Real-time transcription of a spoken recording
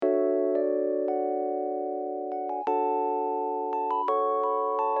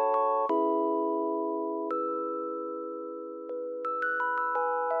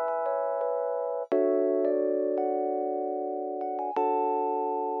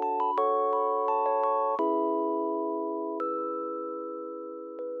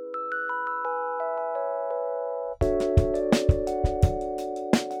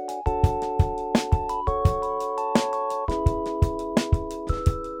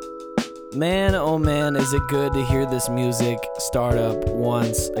Man, oh man, is it good to hear this music start up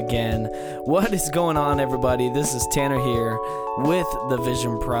once again. What is going on, everybody? This is Tanner here with the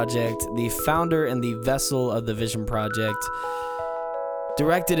Vision Project, the founder and the vessel of the Vision Project,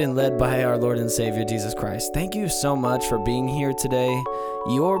 directed and led by our Lord and Savior, Jesus Christ. Thank you so much for being here today.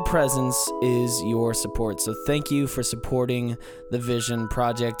 Your presence is your support, so thank you for supporting the Vision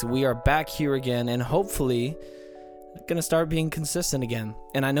Project. We are back here again, and hopefully going to start being consistent again.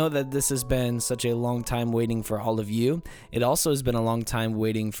 And I know that this has been such a long time waiting for all of you. It also has been a long time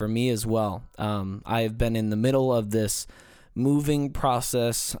waiting for me as well. I have been in the middle of this moving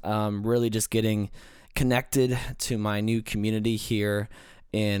process, really just getting connected to my new community here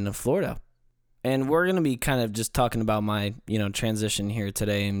in Florida. And we're going to be kind of just talking about my, transition here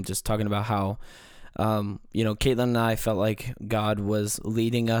today, and just talking about how, Caitlin and I felt like God was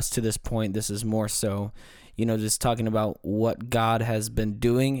leading us to this point. This is more so just talking about what God has been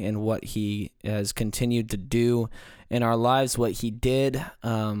doing and what he has continued to do in our lives, what he did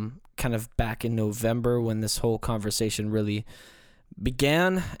kind of back in November when this whole conversation really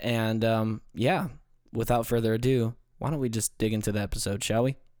began. And without further ado, why don't we just dig into the episode, shall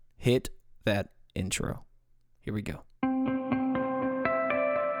we? Hit that intro. Here we go.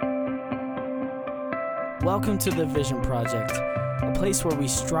 Welcome to the Vision Project, a place where we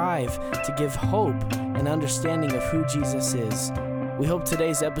strive to give hope and understanding of who Jesus is. We hope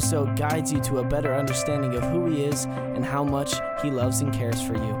today's episode guides you to a better understanding of who he is and how much he loves and cares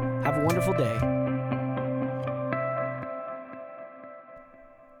for you. Have a wonderful day.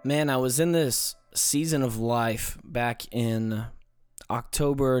 Man, I was in this season of life back in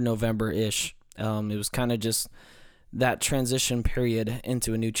October, November-ish. It was kind of just that transition period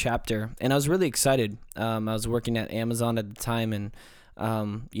into a new chapter. And I was really excited. I was working at Amazon at the time, and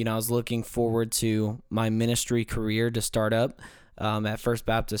I was looking forward to my ministry career to start up at First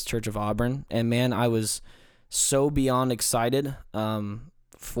Baptist Church of Auburn. And man, I was so beyond excited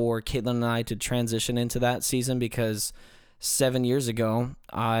for Caitlin and I to transition into that season, because 7 years ago,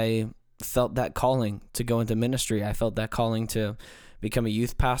 I felt that calling to go into ministry. I felt that calling to become a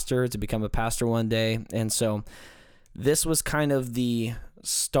youth pastor, to become a pastor one day. And so this was kind of the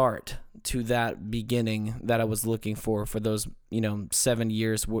start to that beginning that I was looking for those, 7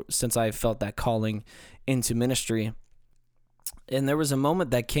 years since I felt that calling into ministry. And there was a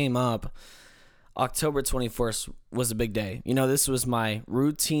moment that came up. October 21st was a big day. This was my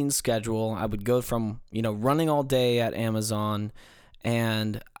routine schedule. I would go from, running all day at Amazon,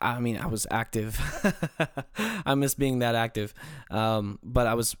 and I was active. I miss being that active. But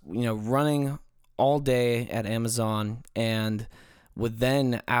I was, running all day at Amazon, and would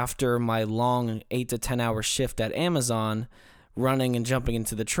then, after my long 8 to 10 hour shift at Amazon, running and jumping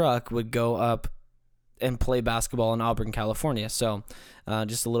into the truck, would go up and play basketball in Auburn, California. So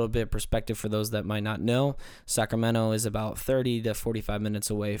just a little bit of perspective for those that might not know, Sacramento is about 30 to 45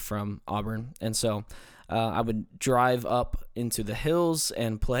 minutes away from Auburn. And so I would drive up into the hills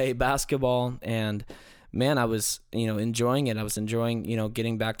and play basketball, and man, I was, enjoying it. I was enjoying,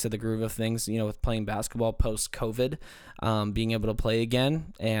 getting back to the groove of things, with playing basketball post-COVID, being able to play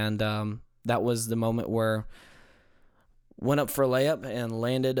again. And that was the moment where went up for a layup and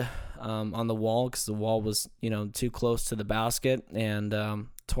landed on the wall, because the wall was, too close to the basket, and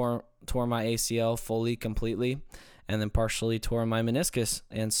tore my ACL fully, completely, and then partially tore my meniscus.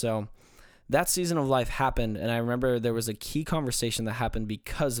 And so that season of life happened, and I remember there was a key conversation that happened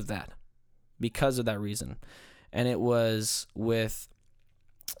because of that reason. And it was with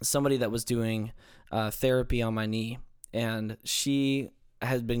somebody that was doing therapy on my knee, and she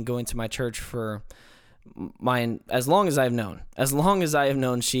had been going to my church for as long as I have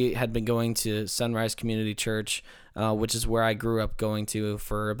known. She had been going to Sunrise Community Church, which is where I grew up going to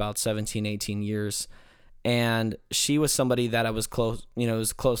for about 17, 18 years. And she was somebody that I was close,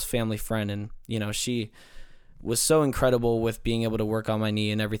 was a close family friend. And, she was so incredible with being able to work on my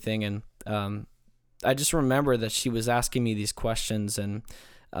knee and everything. And I just remember that she was asking me these questions. And,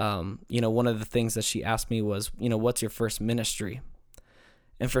 one of the things that she asked me was, what's your first ministry?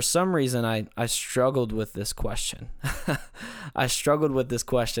 And for some reason, I struggled with this question. I struggled with this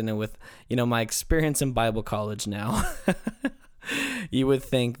question, and with, my experience in Bible college now, you would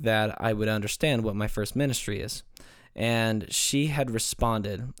think that I would understand what my first ministry is. And she had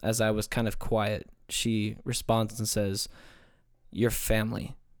responded, as I was kind of quiet, she responds and says, your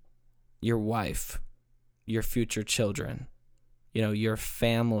family, your wife, your future children, your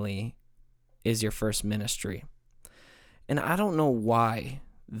family is your first ministry. And I don't know why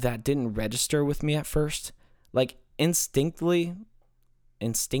that didn't register with me at first. Like instinctively,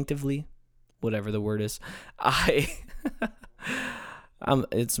 whatever the word is,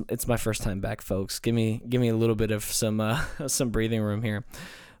 It's my first time back, folks. Give me a little bit of some breathing room here.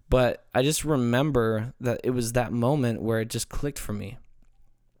 But I just remember that it was that moment where it just clicked for me.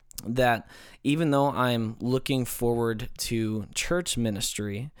 That even though I'm looking forward to church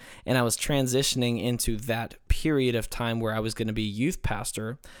ministry and I was transitioning into that period of time where I was going to be youth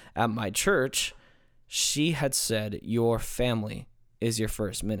pastor at my church, she had said, your family is your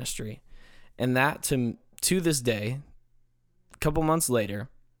first ministry. And that to this day, a couple months later,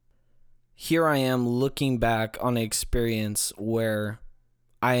 here I am looking back on an experience where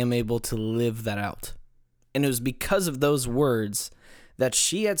I am able to live that out. And it was because of those words that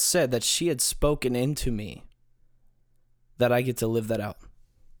she had said, that she had spoken into me, that I get to live that out.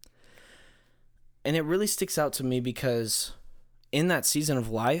 And it really sticks out to me because in that season of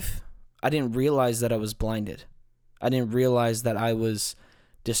life, I didn't realize that I was blinded. I didn't realize that I was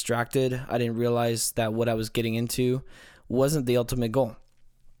distracted. I didn't realize that what I was getting into wasn't the ultimate goal.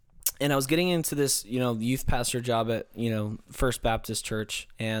 And I was getting into this, youth pastor job at, First Baptist Church,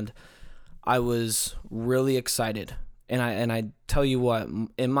 and I was really excited. And I tell you what,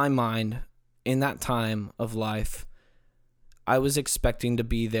 in my mind, in that time of life, I was expecting to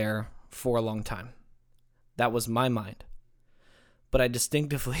be there for a long time. That was my mind. But I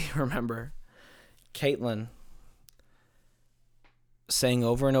distinctively remember Caitlin saying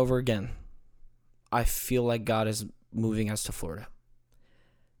over and over again, I feel like God is moving us to Florida.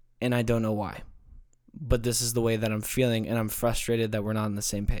 And I don't know why. But this is the way that I'm feeling, and I'm frustrated that we're not on the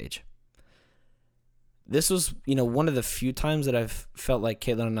same page. This was, one of the few times that I've felt like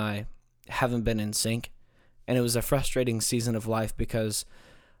Caitlin and I haven't been in sync. And it was a frustrating season of life because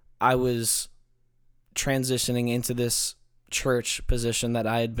I was transitioning into this church position that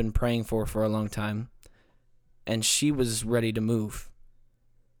I had been praying for a long time. And she was ready to move.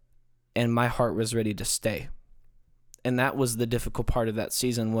 And my heart was ready to stay. And that was the difficult part of that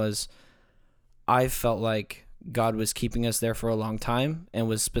season, was I felt like God was keeping us there for a long time and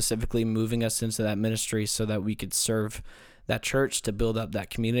was specifically moving us into that ministry so that we could serve that church, to build up that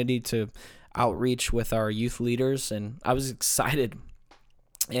community, to outreach with our youth leaders. And I was excited.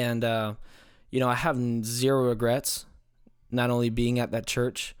 And, I have zero regrets, not only being at that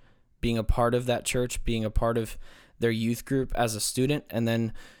church, being a part of that church, being a part of their youth group as a student, and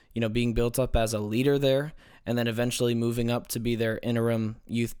then, being built up as a leader there, and then eventually moving up to be their interim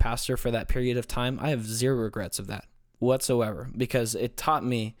youth pastor for that period of time. I have zero regrets of that whatsoever, because it taught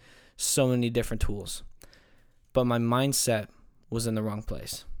me so many different tools. But my mindset was in the wrong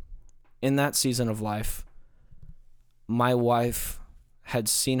place. In that season of life, my wife had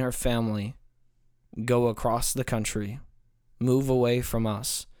seen her family go across the country, move away from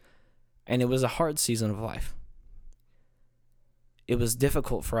us, and it was a hard season of life. It was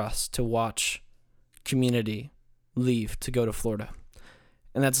difficult for us to watch community leave to go to Florida.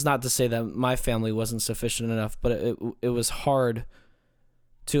 And that's not to say that my family wasn't sufficient enough, but it was hard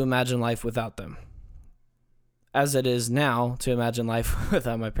to imagine life without them, as it is now to imagine life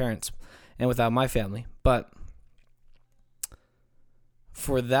without my parents and without my family. But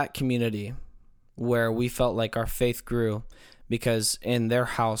for that community where we felt like our faith grew, because in their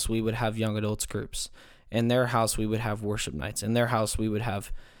house we would have young adults groups, in their house we would have worship nights, in their house we would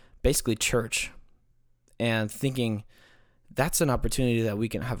have basically church, and thinking that's an opportunity that we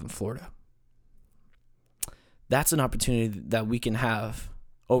can have in Florida. That's an opportunity that we can have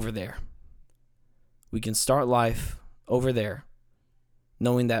over there. We can start life over there,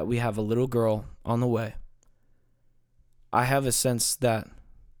 knowing that we have a little girl on the way. I have a sense that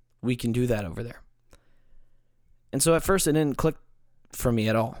we can do that over there. And so at first it didn't click for me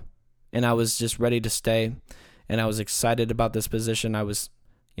at all. And I was just ready to stay. And I was excited about this position. I was,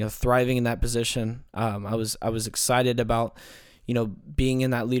 thriving in that position. I was excited about, being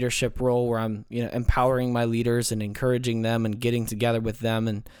in that leadership role where I'm, empowering my leaders and encouraging them and getting together with them.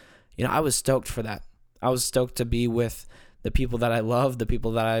 And, I was stoked for that. I was stoked to be with the people that I love, the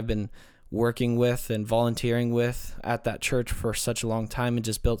people that I've been working with and volunteering with at that church for such a long time, and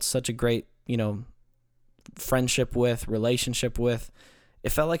just built such a great, friendship with, relationship with.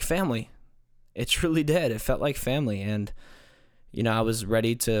 It felt like family. It truly did. It felt like family. And, I was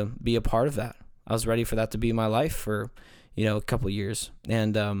ready to be a part of that. I was ready for that to be my life for, a couple of years.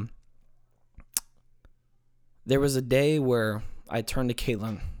 And there was a day where I turned to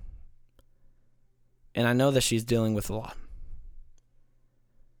Caitlin, and I know that she's dealing with a lot.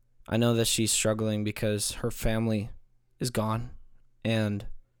 I know that she's struggling because her family is gone, and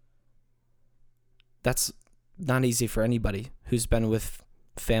that's not easy for anybody who's been with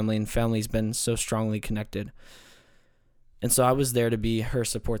family, and family's been so strongly connected. And so I was there to be her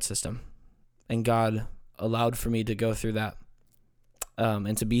support system, and God allowed for me to go through that.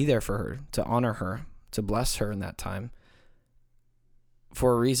 and to be there for her, to honor her, to bless her in that time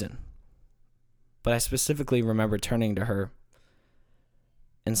for a reason. But I specifically remember turning to her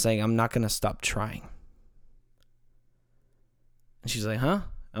and saying, I'm not going to stop trying. And she's like, huh?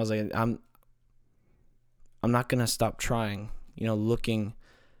 I was like, I'm not going to stop trying, looking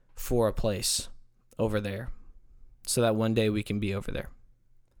for a place over there so that one day we can be over there.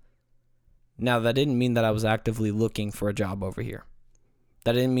 Now, that didn't mean that I was actively looking for a job over here.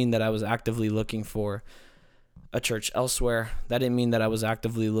 That didn't mean that I was actively looking for a church elsewhere. That didn't mean that I was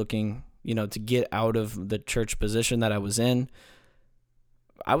actively looking, to get out of the church position that I was in.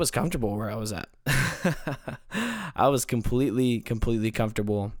 I was comfortable where I was at. I was completely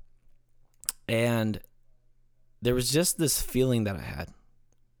comfortable. And there was just this feeling that I had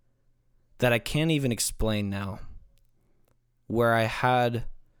that I can't even explain now, where I had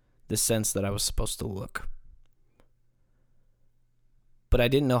the sense that I was supposed to look. But I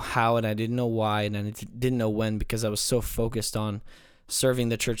didn't know how, and I didn't know why, and I didn't know when, because I was so focused on serving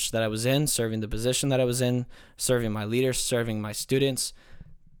the church that I was in, serving the position that I was in, serving my leaders, serving my students,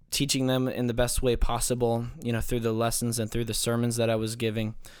 teaching them in the best way possible, through the lessons and through the sermons that I was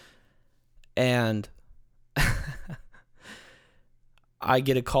giving. And I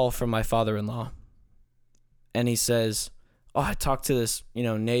get a call from my father-in-law, and he says, I talked to this,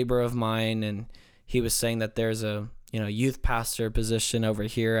 neighbor of mine, and he was saying that there's a, youth pastor position over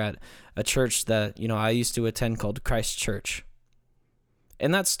here at a church that, I used to attend called Christ Church.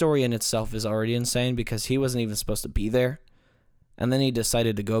 And that story in itself is already insane, because he wasn't even supposed to be there. And then he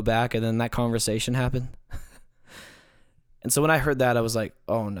decided to go back, and then that conversation happened. And so when I heard that, I was like,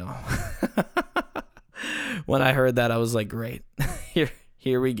 oh no. When I heard that, I was like, great,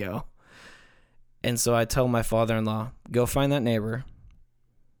 here we go. And so I tell my father-in-law, go find that neighbor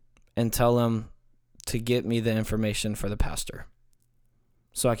and tell him to get me the information for the pastor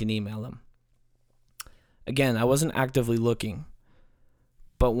so I can email him. Again, I wasn't actively looking,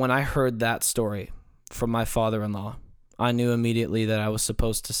 but when I heard that story from my father-in-law, I knew immediately that I was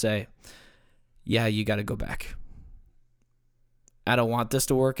supposed to say, yeah, you got to go back. I don't want this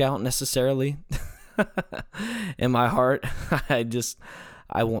to work out necessarily. In my heart,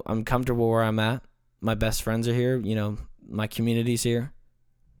 I'm comfortable where I'm at. My best friends are here. My community's here.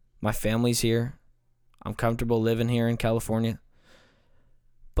 My family's here. I'm comfortable living here in California.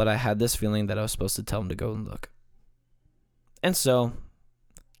 But I had this feeling that I was supposed to tell him to go and look. And so,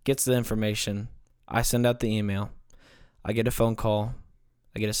 gets the information. I send out the email. I get a phone call.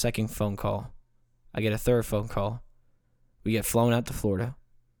 I get a second phone call. I get a third phone call. We get flown out to Florida.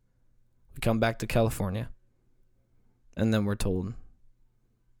 We come back to California. And then we're told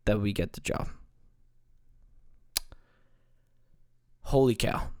that we get the job. Holy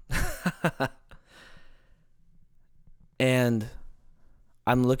cow. And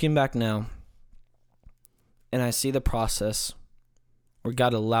I'm looking back now, and I see the process where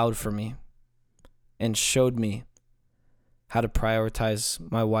God allowed for me and showed me how to prioritize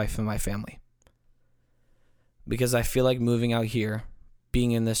my wife and my family. Because I feel like moving out here,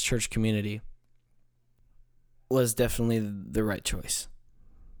 being in this church community, was definitely the right choice.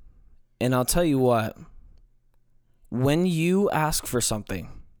 And I'll tell you what, when you ask for something,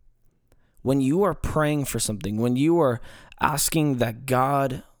 when you are praying for something, when you are asking that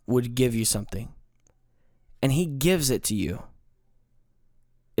God would give you something, and He gives it to you,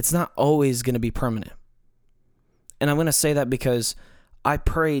 it's not always going to be permanent. And I'm going to say that because I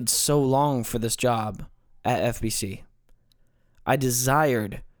prayed so long for this job at FBC. I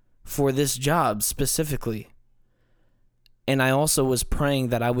desired for this job specifically. And I also was praying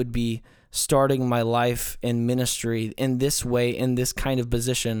that I would be starting my life in ministry in this way, in this kind of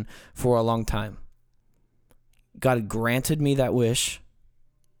position for a long time. God granted me that wish.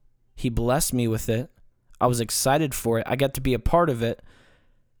 He blessed me with it. I was excited for it. I got to be a part of it.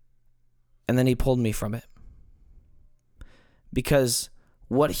 And then He pulled me from it. Because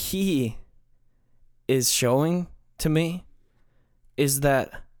what He is showing to me is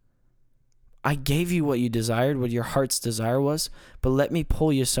that I gave you what you desired, what your heart's desire was, but let me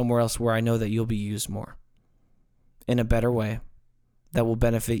pull you somewhere else where I know that you'll be used more in a better way that will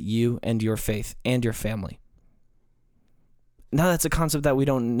benefit you and your faith and your family. Now, that's a concept that we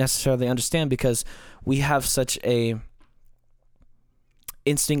don't necessarily understand because we have such a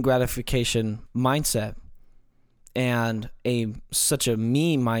instant gratification mindset and such a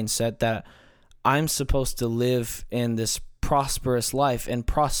me mindset that I'm supposed to live in this prosperous life, and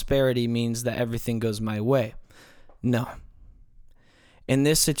prosperity means that everything goes my way. No. In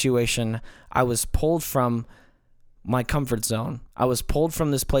this situation, I was pulled from my comfort zone. I was pulled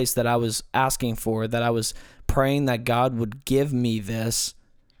from this place that I was asking for, that I was praying that God would give me this.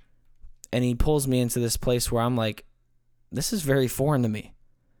 And he pulls me into this place where I'm like, this is very foreign to me.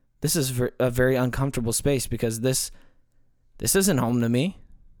 This is a very uncomfortable space because this isn't home to me.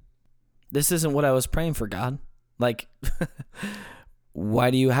 This isn't what I was praying for, God. Like,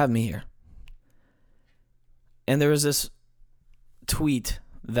 why do you have me here? And there was this tweet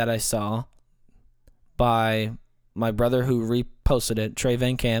that I saw by my brother who reposted it, Trey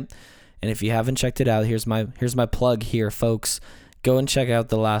Van Camp. And if you haven't checked it out, here's my plug here, folks. Go and check out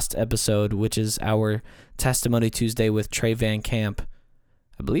the last episode, which is our Testimony Tuesday with Trey Van Camp.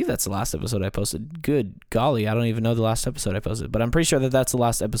 I believe that's the last episode I posted. Good golly, I don't even know the last episode I posted, but I'm pretty sure that that's the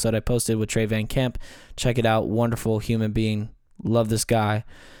last episode I posted with Trey Van Camp. Check it out. Wonderful human being. Love this guy.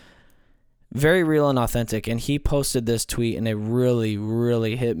 Very real and authentic. And he posted this tweet, and it really,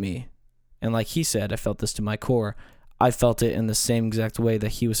 really hit me. And like he said, I felt this to my core. I felt it in the same exact way that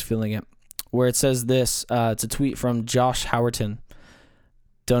he was feeling it. Where it says this, it's a tweet from Josh Howerton.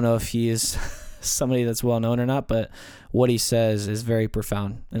 Don't know if he is somebody that's well known or not, but what he says is very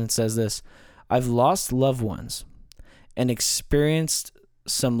profound. And it says this: I've lost loved ones and experienced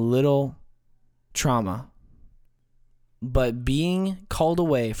some little trauma, but being called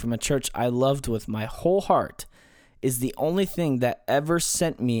away from a church I loved with my whole heart is the only thing that ever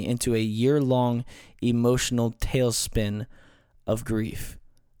sent me into a year-long emotional tailspin of grief,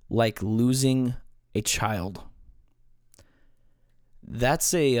 like losing a child.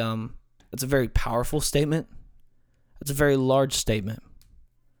 That's a very powerful statement. It's a very large statement.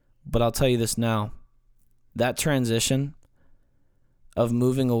 But I'll tell you this now. That transition of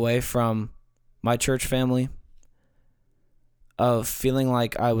moving away from my church family, of feeling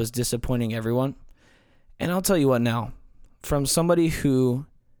like I was disappointing everyone, and I'll tell you what now, from somebody who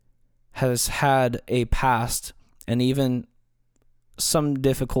has had a past and even some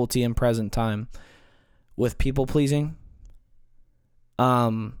difficulty in present time with people pleasing,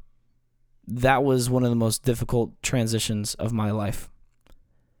 that was one of the most difficult transitions of my life.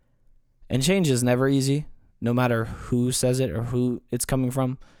 And change is never easy, no matter who says it or who it's coming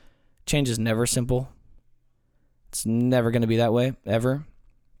from. Change is never simple. It's never going to be that way, ever.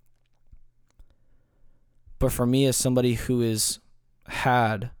 But for me, as somebody who has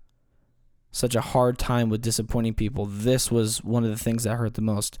had such a hard time with disappointing people, this was one of the things that hurt the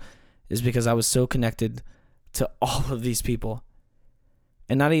most, is because I was so connected to all of these people.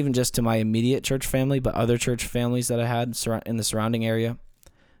 And not even just to my immediate church family, but other church families that I had in the surrounding area,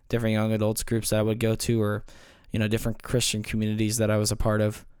 different young adults groups that I would go to, or, different Christian communities that I was a part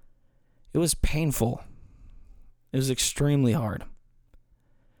of. It was painful. It was extremely hard.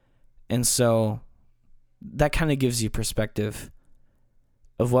 And so that kind of gives you perspective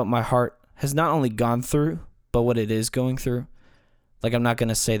of what my heart has not only gone through, but what it is going through. Like, I'm not going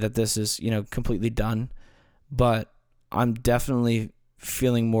to say that this is, completely done, but I'm definitely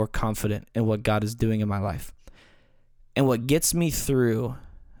feeling more confident in what God is doing in my life. And what gets me through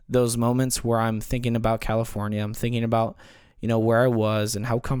those moments where I'm thinking about California, I'm thinking about, where I was and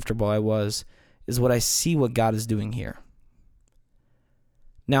how comfortable I was, is what I see what God is doing here.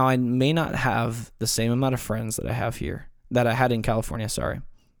 Now, I may not have the same amount of friends that I have here, that I had in California, sorry.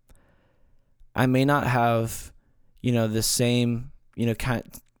 I may not have, the same,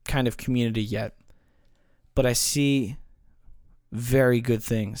 kind of community yet, but I see very good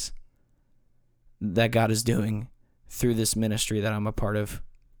things that God is doing through this ministry that I'm a part of.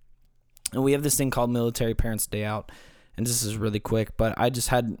 And we have this thing called Military Parents Day Out, and this is really quick, but I just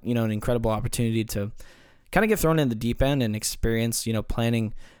had, an incredible opportunity to kind of get thrown in the deep end and experience,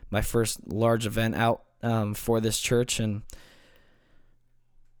 planning my first large event out for this church. And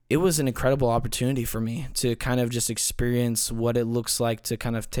it was an incredible opportunity for me to kind of just experience what it looks like to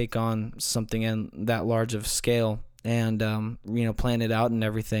kind of take on something in that large of scale and, plan it out and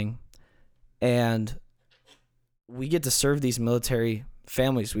everything. And we get to serve these military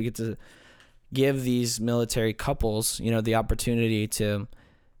families. We get to give these military couples, the opportunity to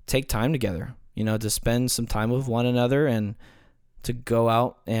take time together, to spend some time with one another and to go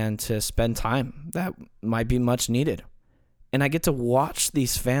out and to spend time that might be much needed. And I get to watch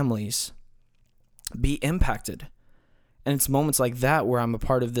these families be impacted. And it's moments like that where I'm a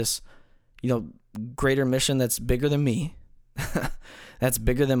part of this, greater mission that's bigger than me, that's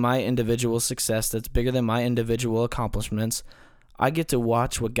bigger than my individual success, that's bigger than my individual accomplishments. I get to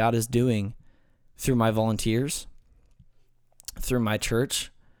watch what God is doing through my volunteers, through my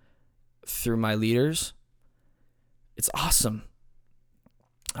church, through my leaders. It's awesome.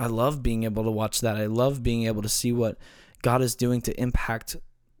 I love being able to watch that. I love being able to see what God is doing to impact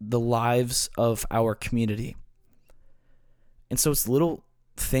the lives of our community. And so it's little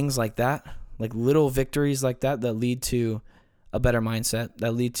things like that, like little victories like that lead to a better mindset,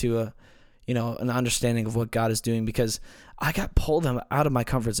 that lead to an understanding of what God is doing, because I got pulled out of my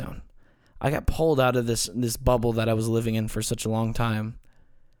comfort zone. I got pulled out of this bubble that I was living in for such a long time.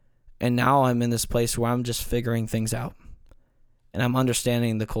 And now I'm in this place where I'm just figuring things out. And I'm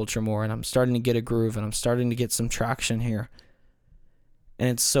understanding the culture more, and I'm starting to get a groove, and I'm starting to get some traction here. And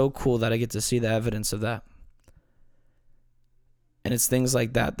it's so cool that I get to see the evidence of that. And it's things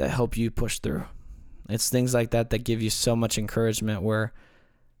like that that help you push through. It's things like that that give you so much encouragement, where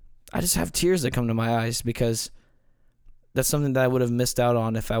I just have tears that come to my eyes, because that's something that I would have missed out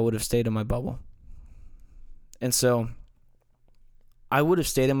on if I would have stayed in my bubble. And so I would have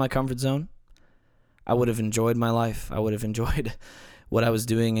stayed in my comfort zone. I would have enjoyed my life. I would have enjoyed what I was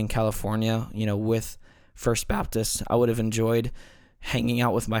doing in California, with First Baptist. I would have enjoyed hanging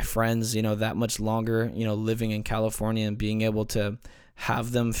out with my friends, that much longer, living in California and being able to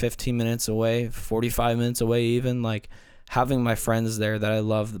have them 15 minutes away, 45 minutes away even, like having my friends there that I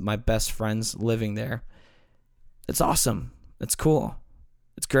love, my best friends living there. It's awesome. It's cool.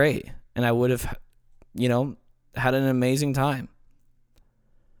 It's great. And I would have, had an amazing time.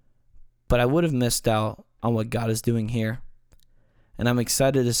 But I would have missed out on what God is doing here. And I'm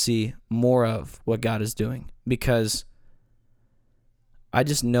excited to see more of what God is doing, because I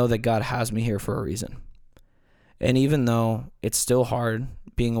just know that God has me here for a reason. And even though it's still hard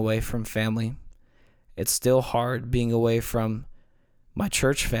being away from family, it's still hard being away from my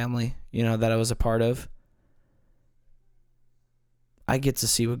church family, that I was a part of, I get to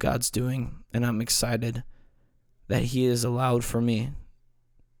see what God's doing, and I'm excited that He has allowed for me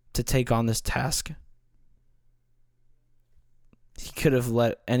to take on this task. He could have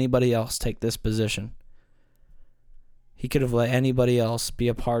let anybody else take this position. He could have let anybody else be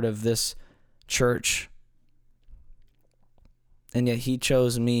a part of this church. And yet He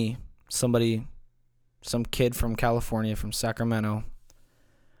chose me, some kid from California, from Sacramento,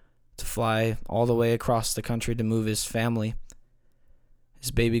 to fly all the way across the country to move his family,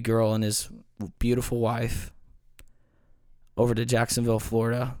 his baby girl and his beautiful wife, over to Jacksonville,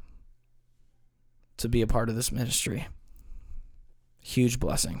 Florida, to be a part of this ministry. Huge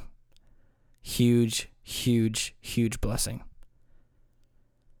blessing. Huge, huge, huge blessing.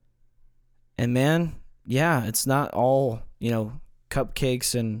 And man, yeah, it's not all,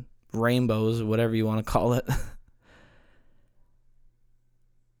 cupcakes and rainbows, or whatever you want to call it.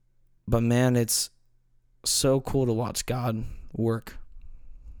 But man, it's so cool to watch God work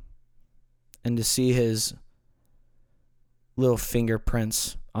and to see His little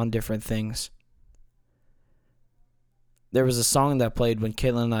fingerprints on different things. There was a song that played when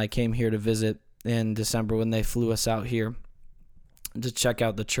Caitlin and I came here to visit in December, when they flew us out here to check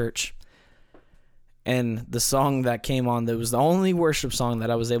out the church. And the song that came on, that was the only worship song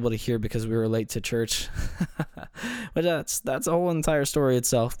that I was able to hear because we were late to church. But that's a whole entire story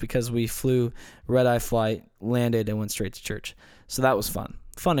itself, because we flew red-eye flight, landed, and went straight to church. So that was fun.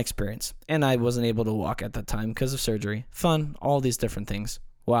 Fun experience. And I wasn't able to walk at that time because of surgery. Fun, all these different things.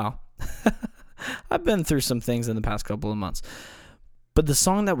 Wow. I've been through some things in the past couple of months. But the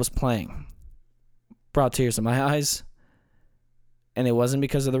song that was playing brought tears to my eyes. And it wasn't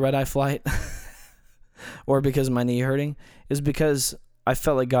because of the red-eye flight or because of my knee hurting. It was because I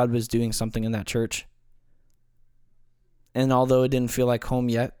felt like God was doing something in that church. And although it didn't feel like home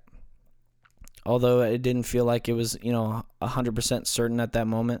yet, although it didn't feel like it was, 100% certain at that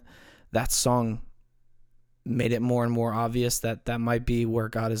moment, that song made it more and more obvious that that might be where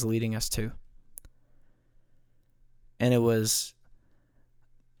God is leading us to. And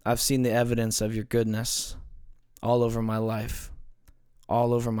I've seen the evidence of your goodness all over my life.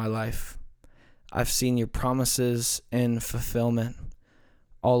 All over my life. I've seen your promises in fulfillment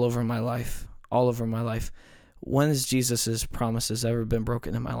all over my life. All over my life. When has Jesus' promises ever been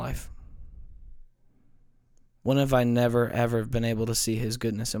broken in my life? When have I never, ever been able to see His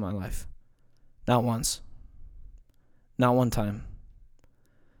goodness in my life? Not once. Not one time.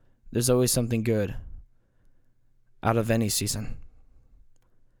 There's always something good out of any season,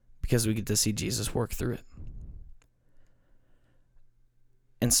 because we get to see Jesus work through it.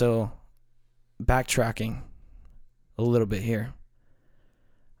 And so, backtracking a little bit here,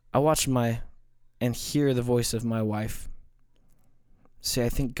 I watch and hear the voice of my wife say, I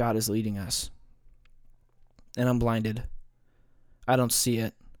think God is leading us. And I'm blinded. I don't see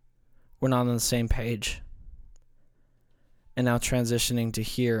it. We're not on the same page. And now transitioning to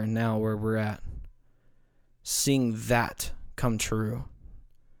here and now where we're at, seeing that come true,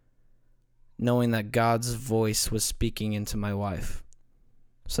 knowing that God's voice was speaking into my wife,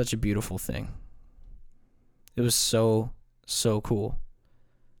 such a beautiful thing. It was so, so cool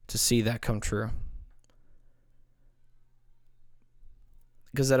to see that come true.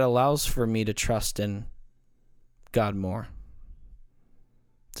 Because that allows for me to trust in God more.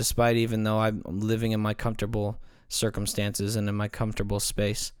 Despite even though I'm living in my comfortable circumstances and in my comfortable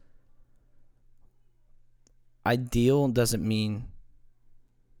space. Ideal doesn't mean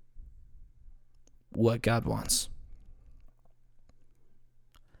what God wants.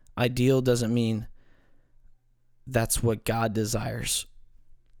 Ideal doesn't mean that's what God desires.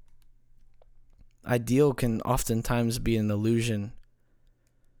 Ideal can oftentimes be an illusion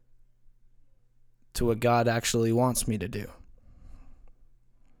to what God actually wants me to do.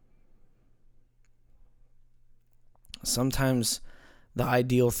 Sometimes the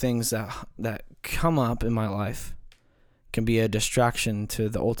ideal things that come up in my life can be a distraction to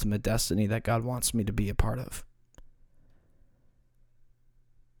the ultimate destiny that God wants me to be a part of.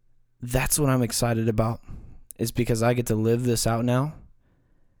 That's what I'm excited about, is because I get to live this out now,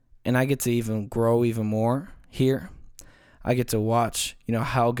 and I get to even grow even more here. I get to watch,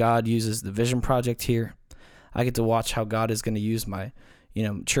 how God uses the Vision Project here. I get to watch how God is going to use my,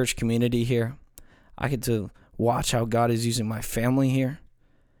 church community here. I get to watch how God is using my family here.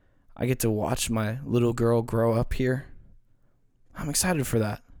 I get to watch my little girl grow up here. I'm excited for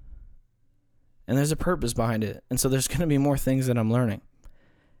that. And there's a purpose behind it. And so there's going to be more things that I'm learning.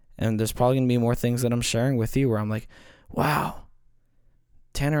 And there's probably going to be more things that I'm sharing with you where I'm like, wow,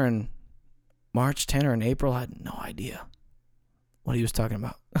 Tanner in March, Tanner in April had no idea what he was talking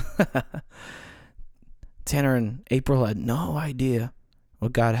about. Tanner in April had no idea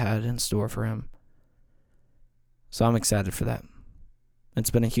what God had in store for him. So I'm excited for that.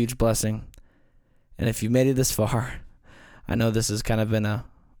 It's been a huge blessing. And if you've made it this far, I know this has kind of been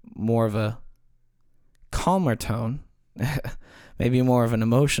more of a calmer tone, maybe more of an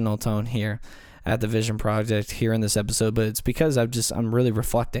emotional tone here at the Vision Project here in this episode, but it's because I'm really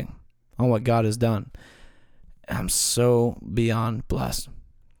reflecting on what God has done. I'm so beyond blessed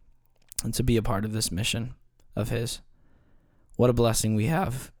and to be a part of this mission of His. What a blessing we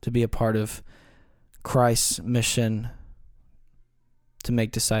have to be a part of Christ's mission to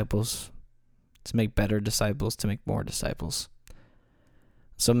make disciples, to make better disciples, to make more disciples.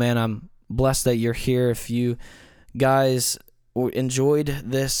 So, man, I'm blessed that you're here. If you guys enjoyed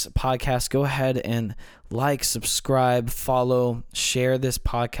this podcast, go ahead and subscribe, follow, share this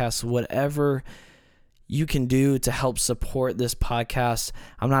podcast, whatever you can do to help support this podcast.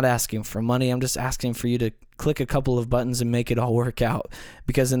 I'm not asking for money. I'm just asking for you to click a couple of buttons and make it all work out,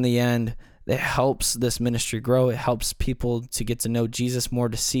 because in the end, it helps this ministry grow. It helps people to get to know Jesus more,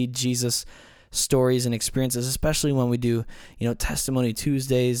 to see Jesus stories and experiences, especially when we do, Testimony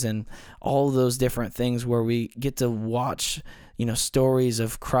Tuesdays and all of those different things where we get to watch, stories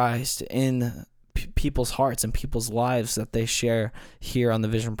of Christ in people's hearts and people's lives that they share here on the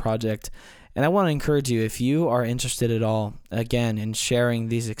Vision Project. And I want to encourage you, if you are interested at all, again, in sharing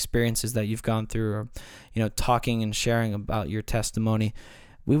these experiences that you've gone through, or, talking and sharing about your testimony,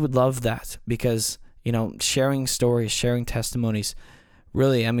 we would love that, because, sharing stories, sharing testimonies,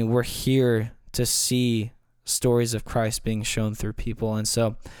 really, we're here to see stories of Christ being shown through people. And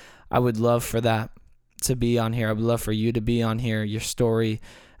so I would love for that to be on here. I would love for you to be on here, your story,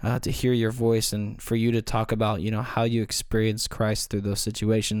 to hear your voice, and for you to talk about, how you experienced Christ through those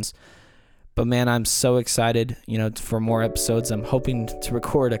situations. But man, I'm so excited, for more episodes. I'm hoping to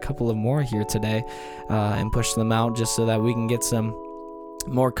record a couple of more here today and push them out just so that we can get some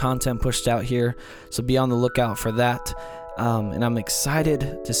more content pushed out here. So be on the lookout for that. And I'm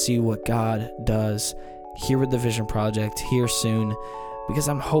excited to see what God does here with the Vision Project here soon, because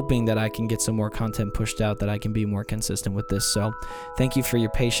I'm hoping that I can get some more content pushed out, that I can be more consistent with this. So thank you for your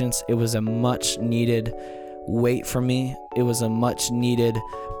patience. It was a much needed wait for me. It was a much needed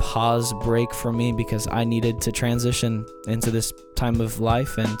pause break for me, because I needed to transition into this time of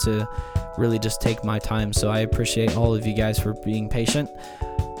life and to really just take my time. So I appreciate all of you guys for being patient.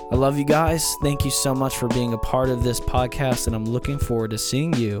 I love you guys. Thank you so much for being a part of this podcast, and I'm looking forward to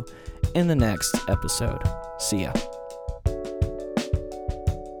seeing you in the next episode. See ya.